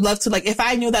husband. I would love to, like, if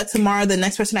I knew that tomorrow the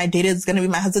next person I dated is going to be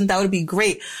my husband, that would be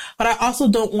great. But I also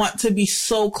don't want to be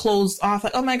so closed off,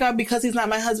 like, oh my God, because he's not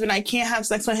my husband, I can't have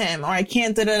sex with him, or I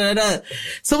can't da-da-da-da.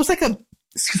 So it's like a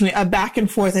back and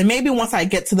forth. And maybe once I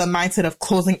get to the mindset of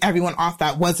closing everyone off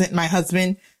that wasn't my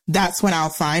husband, that's when I'll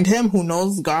find him. Who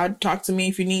knows? God, talk to me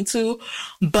if you need to.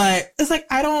 But it's like,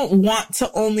 I don't want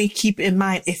to only keep in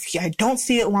mind if I don't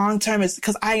see it long term, it's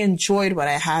because I enjoyed what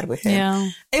I had with him. Yeah.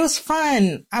 It was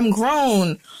fun. I'm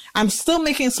grown. I'm still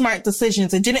making smart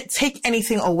decisions. It didn't take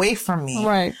anything away from me.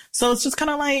 Right. So it's just kind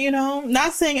of like,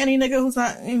 not saying any nigga who's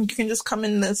not, you can just come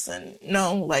in this and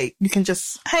like you can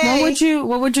just, hey.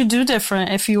 What would you do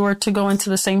different if you were to go into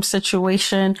the same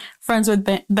situation, friends with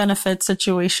benefits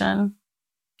situation?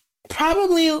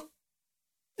 Probably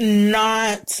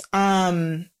not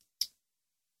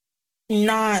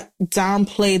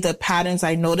downplay the patterns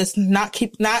I noticed, not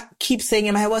keep saying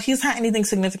in my head, well, he's not anything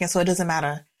significant, so it doesn't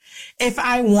matter. If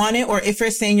I want it, or if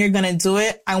you're saying you're going to do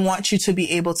it, I want you to be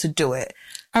able to do it.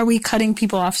 Are we cutting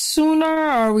people off sooner, or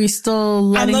are we still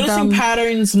letting them? I'm noticing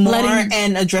patterns more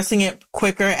and addressing it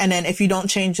quicker. And then if you don't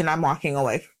change, then I'm walking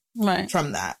away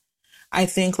from that. I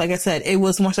think, like I said, it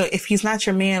was more so, if he's not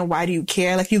your man, why do you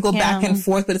care? Like, you go back and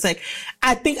forth, but it's like,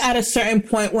 I think at a certain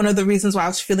point, one of the reasons why I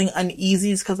was feeling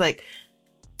uneasy is because, like,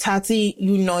 Tati,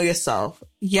 you know yourself.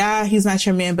 Yeah, he's not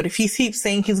your man, but if he keeps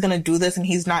saying he's going to do this and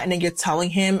he's not, and then you're telling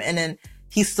him and then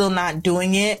he's still not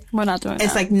doing it. We're not doing it.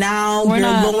 It's like, now you're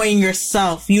lowering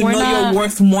yourself. You know you're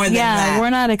worth more than that. Yeah,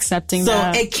 we're not accepting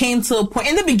that. So it came to a point.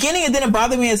 In the beginning, it didn't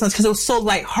bother me as much because it was so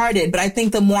lighthearted. But I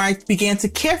think the more I began to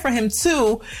care for him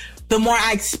too, the more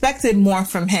I expected more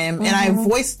from him. And I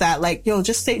voiced that, like, yo,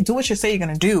 just do what you say you're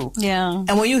going to do. Yeah.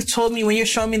 And when you're showing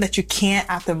me that you can't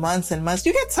after months and months,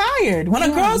 you get tired. When a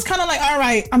girl's kind of like, all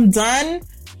right, I'm done.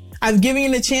 I've given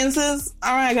you the chances.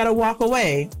 All right, I got to walk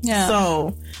away. Yeah.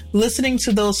 So listening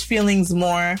to those feelings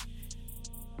more,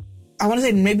 I want to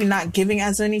say maybe not giving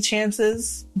as many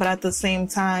chances, but at the same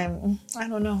time, I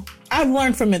don't know. I've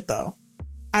learned from it though.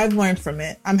 I've learned from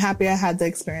it. I'm happy I had the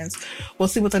experience. We'll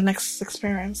see what the next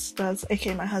experience does,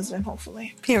 aka my husband,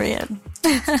 hopefully. Period.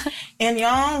 And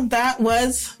y'all, that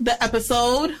was the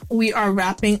episode. We are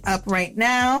wrapping up right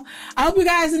now. I hope you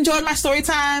guys enjoyed my story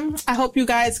time. I hope you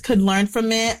guys could learn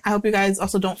from it. I hope you guys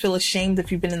also don't feel ashamed if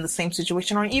you've been in the same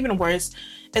situation, or even worse.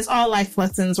 It's all life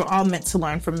lessons. We're all meant to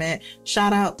learn from it.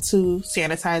 Shout out to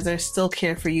Sanitizer. Still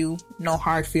care for you. No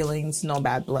hard feelings. No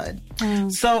bad blood.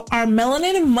 So our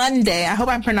Melanin Monday, I hope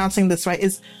I'm pronouncing this right,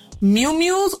 is Mew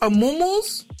Mews or Moo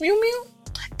Moos? Mew Mew?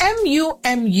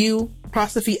 M-U-M-U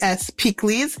apostrophe S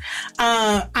Peekleys.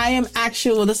 I am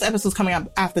actually, well, this episode's coming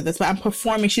up after this, but I'm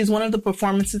performing. She's one of the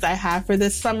performances I have for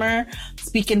this summer,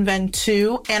 Speak in Ven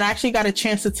 2. And I actually got a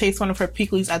chance to taste one of her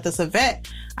Peekleys at this event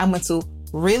I went to.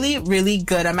 Really, really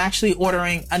good. I'm actually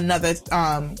ordering another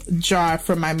jar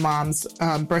for my mom's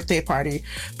birthday party.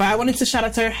 But I wanted to shout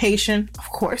out to her, Haitian, of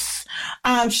course.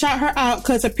 Shout her out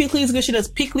because her Peekleys is good. She does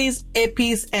Peekleys,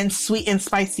 Ippies, and sweet and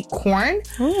spicy corn.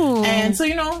 Ooh. And so,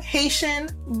 Haitian,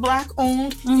 Black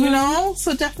owned,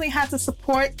 so definitely had to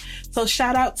support. So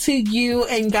shout out to you.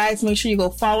 And guys, make sure you go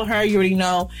follow her. You already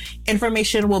know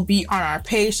information will be on our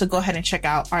page. So go ahead and check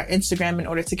out our Instagram in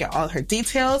order to get all her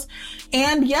details.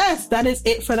 And yes, that is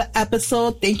it for the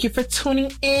episode. Thank you for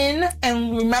tuning in.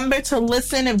 And remember to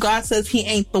listen if God says he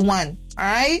ain't the one. All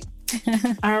right?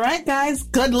 All right, guys.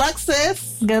 Good luck,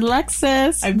 sis. Good luck,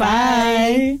 sis.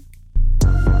 Bye.